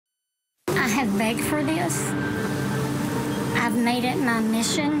I have begged for this. I've made it my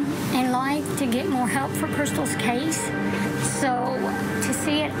mission in life to get more help for Crystal's case. So to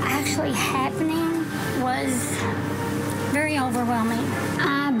see it actually happening was very overwhelming.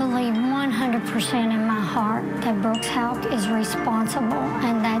 I believe 100% in my heart that Brooks Houck is responsible,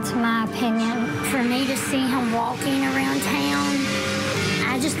 and that's my opinion. For me to see him walking around town,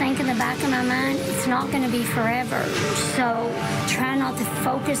 I just think in the back of my mind, it's not going to be forever. So try not to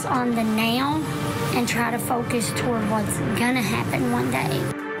focus on the now and try to focus toward what's going to happen one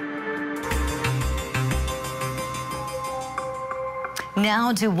day.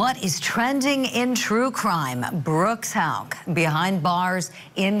 Now to what is trending in true crime. Brooks Houck, behind bars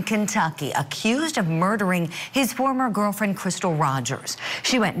in Kentucky, accused of murdering his former girlfriend, Crystal Rogers.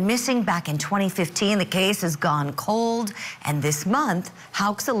 She went missing back in 2015. The case has gone cold. And this month,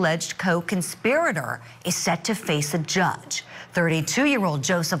 Houck's alleged co-conspirator is set to face a judge. 32-year-old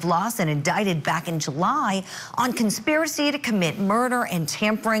Joseph Lawson, indicted back in July on conspiracy to commit murder and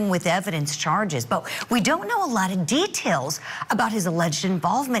tampering with evidence charges. But we don't know a lot of details about his alleged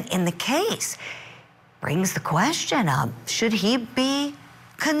involvement in the case. Brings the question up, should he be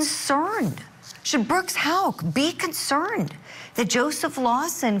concerned? Should Brooks Houck be concerned that Joseph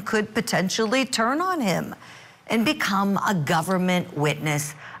Lawson could potentially turn on him and become a government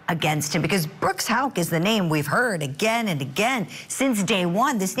witness against him? Because Brooks Houck is the name we've heard again and again since day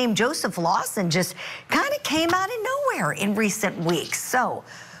one. This name, Joseph Lawson, just kind of came out of nowhere in recent weeks. So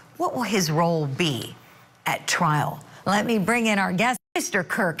what will his role be at trial? Let me bring in our guest. Mr.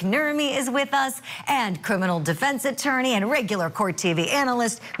 Kirk Nurmi is with us, and criminal defense attorney and regular Court TV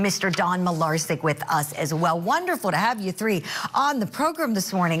analyst, Mr. Don Malarsic, with us as well. Wonderful to have you three on the program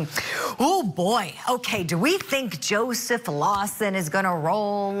this morning. Oh boy. Okay, do we think Joseph Lawson is going to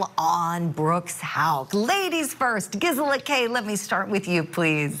roll on Brooks Houck? Ladies first. Gisela K., let me start with you,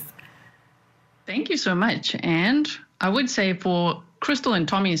 please. Thank you so much. And I would say, for Crystal and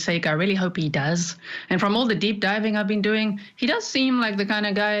Tommy's sake, I really hope he does. And from all the deep diving I've been doing, he does seem like the kind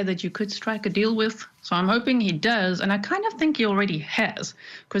of guy that you could strike a deal with. So I'm hoping he does. And I kind of think he already has,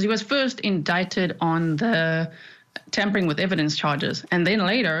 because he was first indicted on the tampering with evidence charges. And then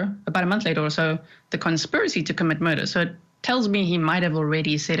later, about a month later or so, the conspiracy to commit murder. So it tells me he might have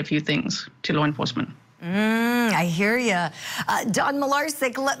already said a few things to law enforcement. I hear you. Don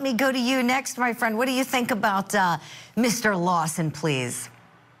Malarsic, let me go to you next, my friend. What do you think about Mr. Lawson, please?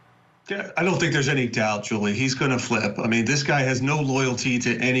 Yeah, I don't think there's any doubt, Julie. He's going to flip. I mean, this guy has no loyalty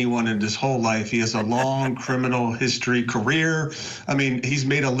to anyone in his whole life. He has a long criminal history career. I mean, he's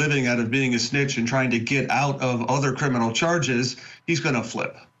made a living out of being a snitch and trying to get out of other criminal charges. He's going to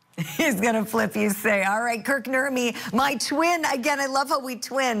flip. He's going to flip, you say. All right, Kirk Nurmi, my twin. Again, I love how we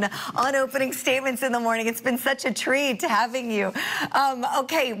twin on opening statements in the morning. It's been such a treat having you.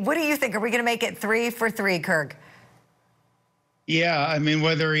 Okay, what do you think? Are we going to make it 3 for 3, Kirk? Yeah, I mean,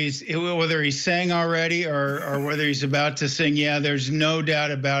 whether he's sang already or whether he's about to sing, yeah, there's no doubt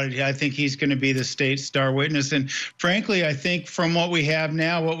about it. I think he's going to be the state's star witness. And frankly, I think from what we have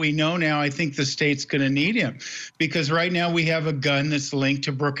now, what we know now, I think the state's going to need him, because right now we have a gun that's linked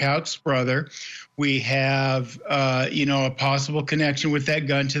to Brooks Houck's brother. We have, you know, a possible connection with that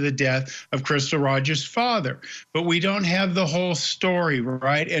gun to the death of Crystal Rogers' father. But we don't have the whole story,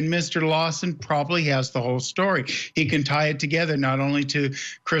 right? And Mr. Lawson probably has the whole story. He can tie it together, not only to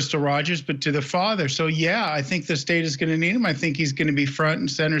Crystal Rogers, but to the father. So, yeah, I think the state is going to need him. I think he's going to be front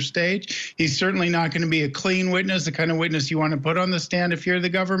and center stage. He's certainly not going to be a clean witness, the kind of witness you want to put on the stand if you're the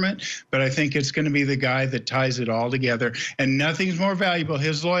government. But I think it's going to be the guy that ties it all together. And nothing's more valuable,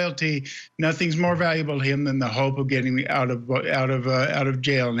 his loyalty, nothing's more valuable to him than the hope of getting out of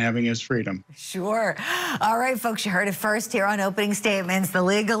jail and having his freedom. Sure. All right, folks, you heard it first here on opening statements. The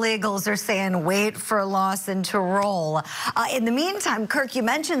legal eagles are saying wait for Lawson to roll. In the meantime, Kirk, you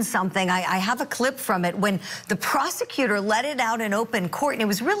mentioned something. I have a clip from it when the prosecutor let it out in open court, and it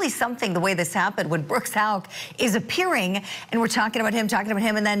was really something the way this happened when Brooks Houck is appearing, and we're talking about him,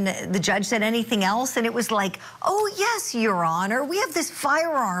 and then the judge said anything else, and it was like, oh, yes, Your Honor, we have this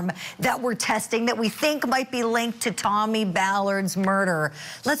firearm that we're testing that we think might be linked to Tommy Ballard's murder.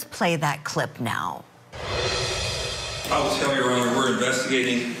 Let's play that clip now. I will tell you, Your Honor, we're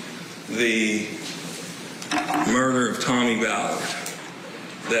investigating the murder of Tommy Ballard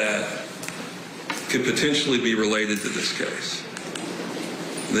that could potentially be related to this case.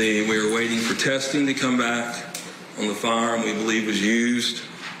 We are waiting for testing to come back on the firearm we believe was used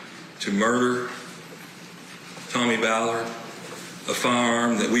to murder Tommy Ballard, a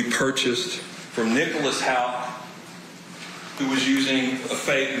firearm that we purchased from Nicholas Houck, who was using a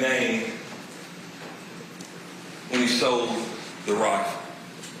fake name when he sold the rifle.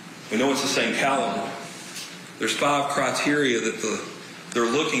 We know it's the same caliber. There's 5 criteria that they're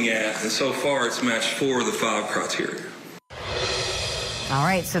looking at, and so far it's matched 4 of the 5 criteria. All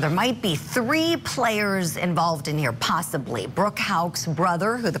right, so there might be 3 players involved in here, possibly. Brooke Houck's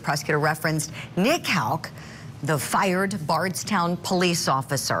brother, who the prosecutor referenced, Nick Houck, the fired Bardstown police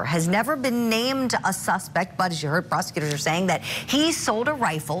officer, has never been named a suspect, but as you heard, prosecutors are saying that he sold a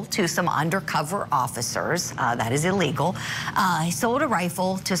rifle to some undercover officers. That is illegal. He sold a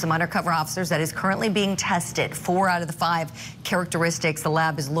rifle to some undercover officers that is currently being tested. 4 out of the 5 characteristics the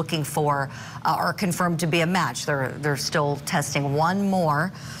lab is looking for are confirmed to be a match. They're still testing 1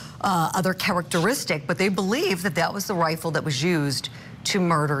 more other characteristic, but they believe that that was the rifle that was used to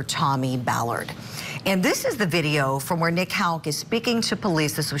murder Tommy Ballard. And this is the video from where Nick Houck is speaking to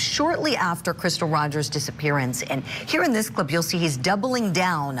police. This was shortly after Crystal Rogers' disappearance. And here in this clip, you'll see he's doubling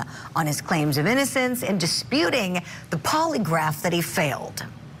down on his claims of innocence and disputing the polygraph that he failed.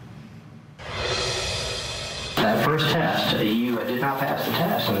 That first test, you did not pass the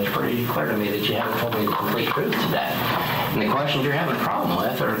test, and it's pretty clear to me that you haven't told me the complete truth today. And the questions you're having a problem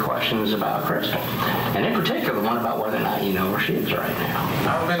with are questions about Crystal. And in particular, the one about whether or not you know where she is right now.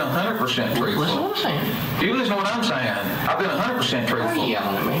 I've been 100% truthful. Listen to what I'm saying. You listen to what I'm saying. I've been 100% truthful. Why are you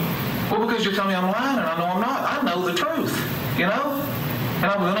yelling at me? Well, because you're telling me I'm lying, and I know I'm not. I know the truth, you know? And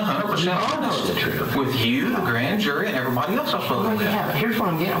I've been 100% honest the truth. with you, the grand jury, and everybody else I've spoken No, you haven't. Here's what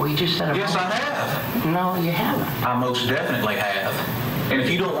I'm getting. We just said Yes, I have. No, you haven't. I most definitely have. And if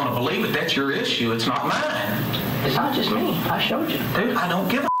you don't want to believe it, that's your issue. It's not mine. It's not just me. I showed you. Dude, I don't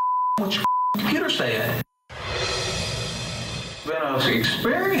give a what your computer said. Been an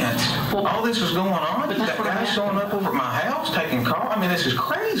experience. Well, all this is going on. You got guys showing up over at my house, taking calls. I mean, this is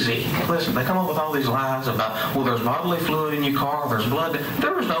crazy. Listen, they come up with all these lies about, well, there's bodily fluid in your car, there's blood.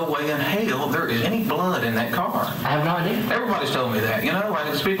 There is no way in hell there is any blood in that car. I have no idea. Everybody's told me that. You know, I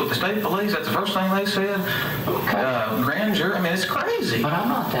can speak with the state police. That's the first thing they said. Okay. Grand jury. I mean, it's crazy. But I'm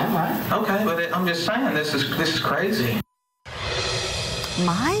not them, right? Okay, but I'm just saying this is crazy.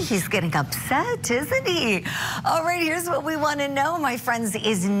 My, he's getting upset, isn't he? All right, here's what we want to know, my friends.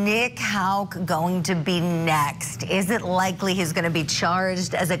 Is Nick Houck going to be next? Is it likely he's going to be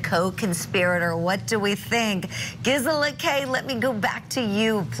charged as a co-conspirator? What do we think? Gisela K., let me go back to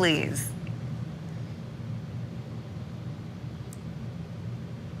you, please.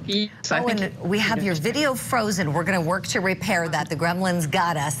 Yes, and we have your video frozen. We're going to work to repair that. The gremlins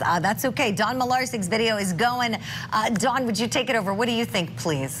got us. That's okay. Don Malarsik's video is going. Don, would you take it over? What do you think,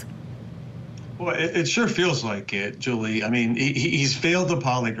 please? Well, it sure feels like it, Julie. I mean, he's failed the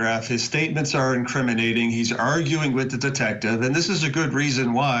polygraph. His statements are incriminating. He's arguing with the detective. And this is a good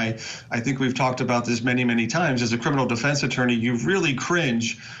reason why I think we've talked about this many, many times. As a criminal defense attorney, you really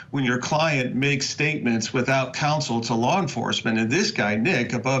cringe when your client makes statements without counsel to law enforcement. And this guy,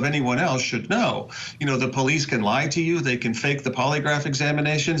 Nick, above anyone else, should know. You know, the police can lie to you. They can fake the polygraph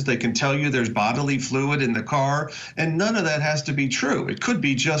examinations. They can tell you there's bodily fluid in the car. And none of that has to be true. It could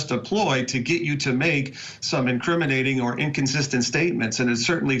be just a ploy to get you to make some incriminating or inconsistent statements. And it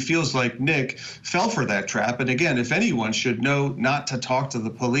certainly feels like Nick fell for that trap. And again, if anyone should know not to talk to the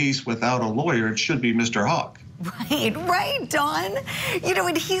police without a lawyer, it should be Mr. Houck. Right, Don. You know,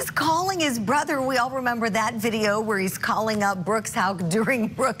 and he's calling his brother. We all remember that video where he's calling up Brooks Houck during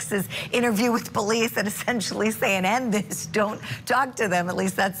Brooks's interview with police and essentially saying, end this, don't talk to them. At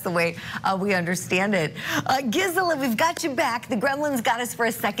least that's the way we understand it. Gisela, we've got you back. The gremlins got us for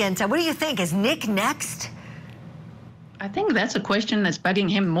a second. What do you think? Is Nick next? I think that's a question that's bugging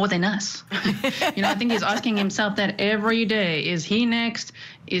him more than us. You know, I think he's asking himself that every day. Is he next?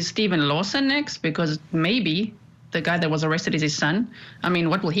 Is Stephen Lawson next? Because maybe the guy that was arrested is his son. I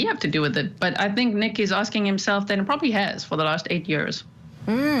mean, what will he have to do with it? But I think Nick is asking himself that, and probably has for the last 8 years.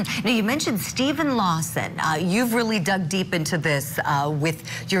 Now, you mentioned Stephen Lawson. You've really dug deep into this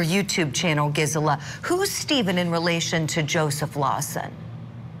with your YouTube channel, Gisela. Who's Stephen in relation to Joseph Lawson?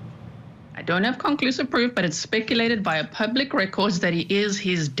 I don't have conclusive proof, but it's speculated via public records that he is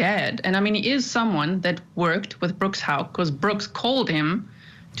his dad. And I mean, he is someone that worked with Brooks Houck because Brooks called him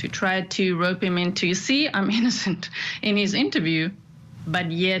to try to rope him into, you see, I'm innocent in his interview,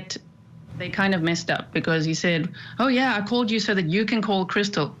 but yet they kind of messed up because he said, oh yeah, I called you so that you can call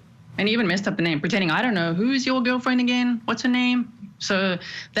Crystal. And he even messed up the name, pretending, I don't know, who's your girlfriend again? What's her name? So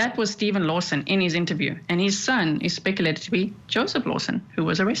that was Stephen Lawson in his interview. And his son is speculated to be Joseph Lawson, who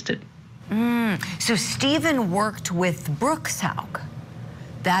was arrested. So Stephen worked with Brooks Houck.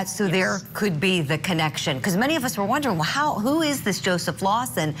 So yes. There could be the connection. Because many of us were wondering, well, who is this Joseph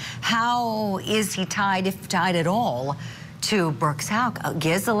Lawson? How is he tied, if tied at all, to Brooks Houck.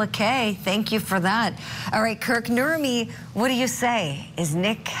 Gisela K, thank you for that. All right, Kirk Nurmi, what do you say? Is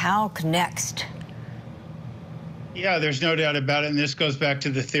Nick Houck next? Yeah, there's no doubt about it. And this goes back to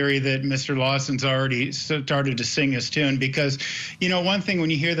the theory that Mr. Lawson's already started to sing his tune, because, you know, one thing when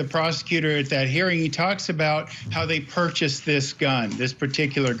you hear the prosecutor at that hearing, he talks about how they purchased this gun, this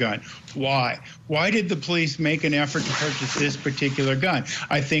particular gun. Why? Why did the police make an effort to purchase this particular gun?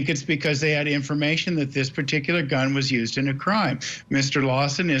 I think it's because they had information that this particular gun was used in a crime. Mr.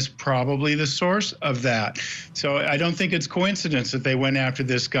 Lawson is probably the source of that. So I don't think it's coincidence that they went after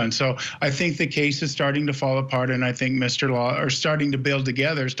this gun. So I think the case is starting to fall apart, and I think starting to build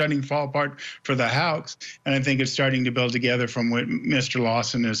together, starting to fall apart for the Houcks, and I think it's starting to build together from what Mr.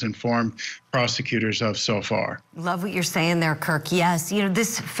 Lawson has informed prosecutors of so far. Love what you're saying there, Kirk. Yes, you know,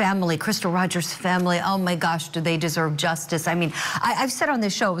 this family, Crystal Rogers' family, oh my gosh, do they deserve justice? I mean, I've said on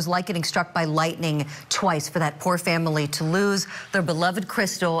this show, it was like getting struck by lightning twice for that poor family to lose their beloved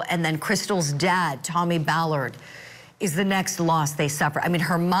Crystal, and then Crystal's dad, Tommy Ballard, is the next loss they suffer. I mean,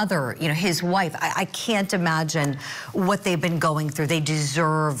 her mother, you know, his wife, I can't imagine what they've been going through. They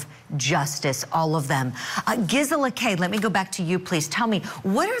deserve justice, all of them. Gisela K, let me go back to you, please. Tell me,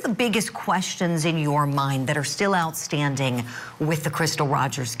 what are the biggest questions in your mind that are still outstanding with the Crystal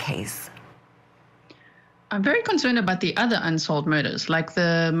Rogers case? I'm very concerned about the other unsolved murders, like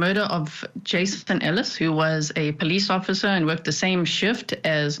the murder of Jason Ellis, who was a police officer and worked the same shift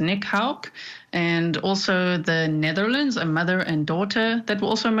as Nick Houck, and also the Netherlands, a mother and daughter that were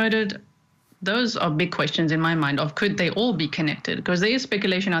also murdered. Those are big questions in my mind of could they all be connected? Because there is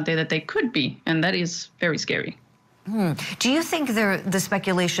speculation out there that they could be, and that is very scary. Do you think the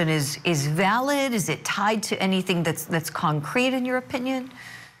speculation is valid? Is it tied to anything that's concrete in your opinion?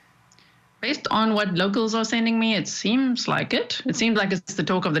 Based on what locals are sending me, it seems like it. It seems like it's the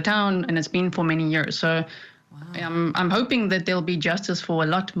talk of the town, and it's been for many years. So I'm hoping that there'll be justice for a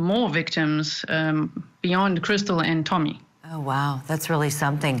lot more victims beyond Crystal and Tommy. Oh, wow. That's really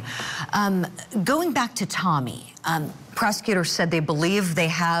something. Going back to Tommy, prosecutors said they believe they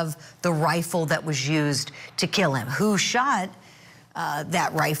have the rifle that was used to kill him. Who shot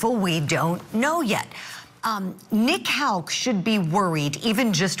that rifle? We don't know yet. Nick Houck should be worried,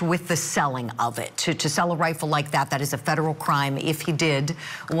 even just with the selling of it. To sell a rifle like that is a federal crime if he did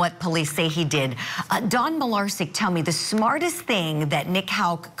what police say he did. Don Malarsic, tell me, the smartest thing that Nick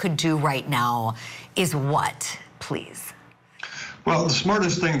Houck could do right now is what, please? Well, the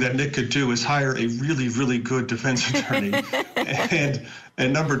smartest thing that Nick could do is hire a really, really good defense attorney.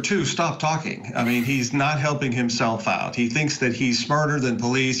 And number two, stop talking. I mean, he's not helping himself out. He thinks that he's smarter than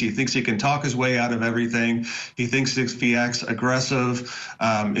police. He thinks he can talk his way out of everything. He thinks if he acts aggressive,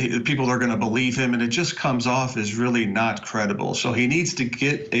 people are going to believe him, and it just comes off as really not credible. So he needs to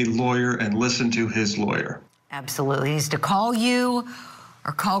get a lawyer and listen to his lawyer. Absolutely. He needs to call you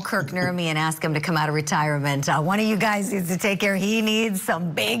or call Kirk Nurmi and ask him to come out of retirement. One of you guys needs to take care. He needs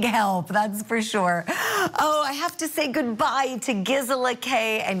some big help, that's for sure. Oh, I have to say goodbye to Gisela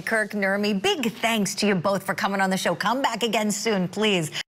K and Kirk Nurmi. Big thanks to you both for coming on the show. Come back again soon, please.